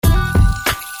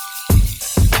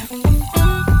Hey,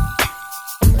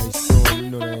 Storm, you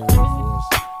know they ain't ready for us.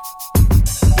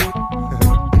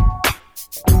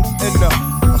 And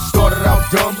I started out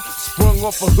dumb, sprung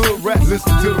off a hood rap,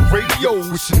 listened to the radio,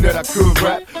 wishing that I could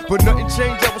rap. But nothing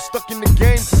changed, I was stuck in the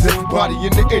game, cause everybody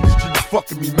in the industry was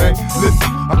fucking me, man.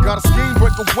 Listen, I got a scheme,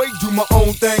 break away, do my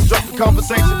own thing, drop the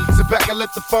conversation, sit back and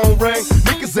let the phone ring.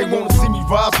 Niggas ain't wanna see me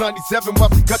rise, 97,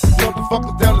 watch me cut the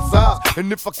motherfuckers down the sides. And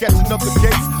if I catch another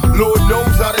case, Lord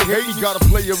knows how they hate me. Got a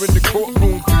player in the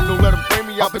courtroom, please don't let him frame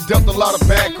me. I've been dealt a lot of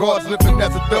bad cards, living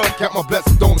as a thug, count my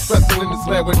blessings, don't stress in this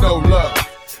land with no love.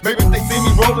 Maybe if they see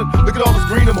me rolling, look at all this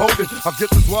green I'm holding. I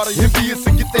get this water envious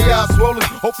and get their eyes swollen.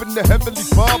 Hoping the heavenly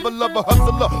father love a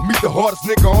hustler. Meet the hardest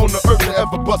nigga on the earth to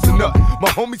ever bustin' up. My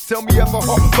homies tell me ever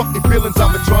hard, fuck their feelings. I've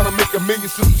been trying to make $1 million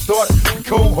since we started. Be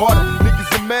cold-hearted,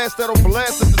 niggas in masks that'll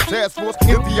blast at the task force.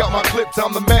 Empty out my clip,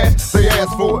 time to mash, they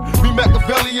ask for it. Me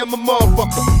Machiavelli and my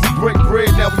motherfucker. We break bread,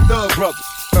 now we thug brothers.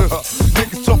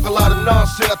 Niggas talk a lot of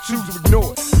non-shit, I choose to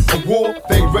ignore it. A war,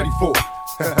 they ain't ready for it.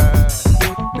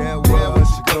 Now what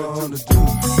you gonna do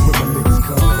when my niggas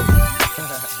come?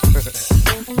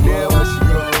 Now what you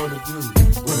gonna do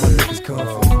when my niggas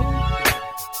come?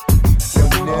 Tell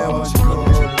me now what you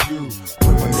gonna do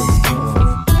when my niggas come?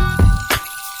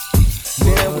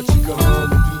 Now what you gonna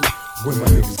do when my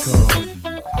niggas come?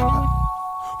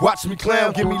 Watch me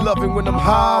clown, give me loving when I'm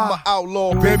high. I'm an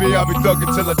outlaw, baby, I'll be thugging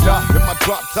till I die. In my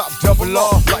drop top double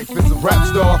R, life is a rap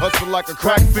star, hustle like a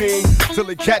crack fiend till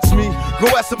they catch me. Go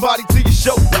ask somebody to your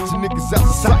show, watching niggas out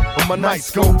of sight on my night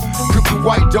scope. Cooking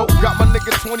white dope, got my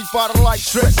nigga 25 to life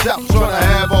stretched out, trying to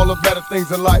have all the better things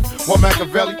in life. While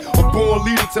Machiavelli, a born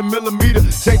leader to millimeter,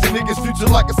 changing niggas' future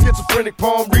like a schizophrenic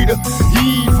palm reader.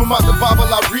 Eve from out the Bible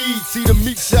I read, see the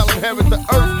meek shall inherit the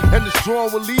earth, and the strong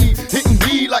will lead, hitting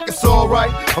weed like it's alright.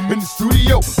 I'm in the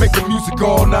studio, making music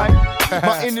all night.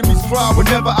 My enemies cry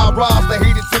whenever I rise. They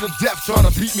hate it to the death, trying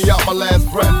to beat me out my last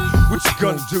breath. What you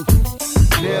gonna do?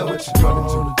 Now what you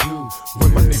gonna do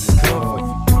when my niggas come for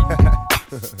you?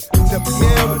 Tell me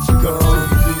now what you gonna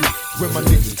do when my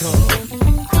niggas come for you?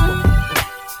 Come on.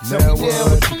 Tell me now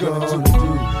what you gonna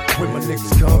do when my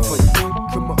niggas come for you?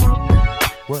 Come on.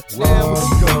 What? Now what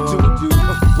you gonna do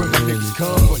when my niggas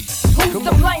come for you? Who's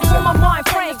to blame for my mind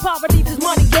frame? Poverty, this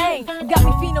money game got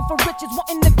me fiending for riches,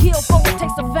 wanting to kill for a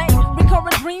taste of fame.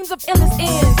 Recurring dreams of illness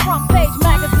ends, front page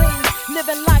magazines,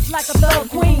 living life like a thug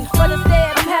queen. But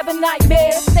instead, I'm having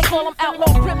nightmares. They call them outlaw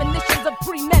premonitions of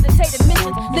premeditated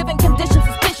missions. Living conditions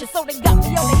suspicious, so they got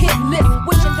me on the hit list.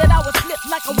 Wishing that I would slip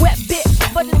like a wet bitch.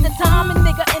 But it's the timing,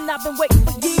 nigga, and I've been waiting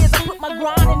for years. I put my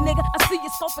grind in, nigga. I see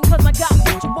you scoping cause I got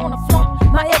what you wanna flaunt.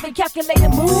 My every calculated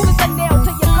move is a nail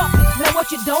to your coffin. Now what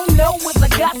you don't know is I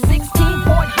got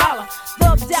 16-point holler.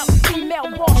 Thugged out female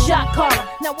ball shot caller.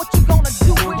 Now what you gonna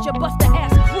do? Where's your buster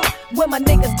ass crew when my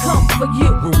niggas come for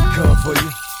you? When we come for you.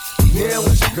 Now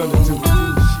what you gonna do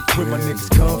when my niggas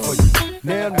come for you?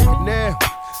 Now nigga,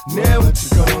 now what you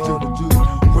gonna do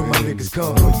when my niggas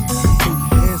come for you? Put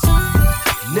your hands up.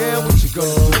 Now what you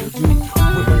gonna do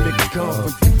when my niggas come for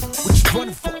you? What you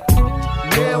running for?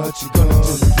 Now what you gonna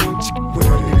do when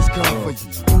my niggas come for you?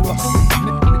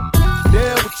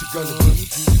 Now what you gonna do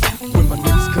when my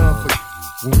niggas come for you?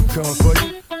 When we come for you,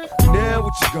 now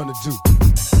what you gonna do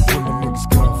when my niggas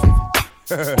come for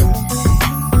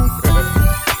you?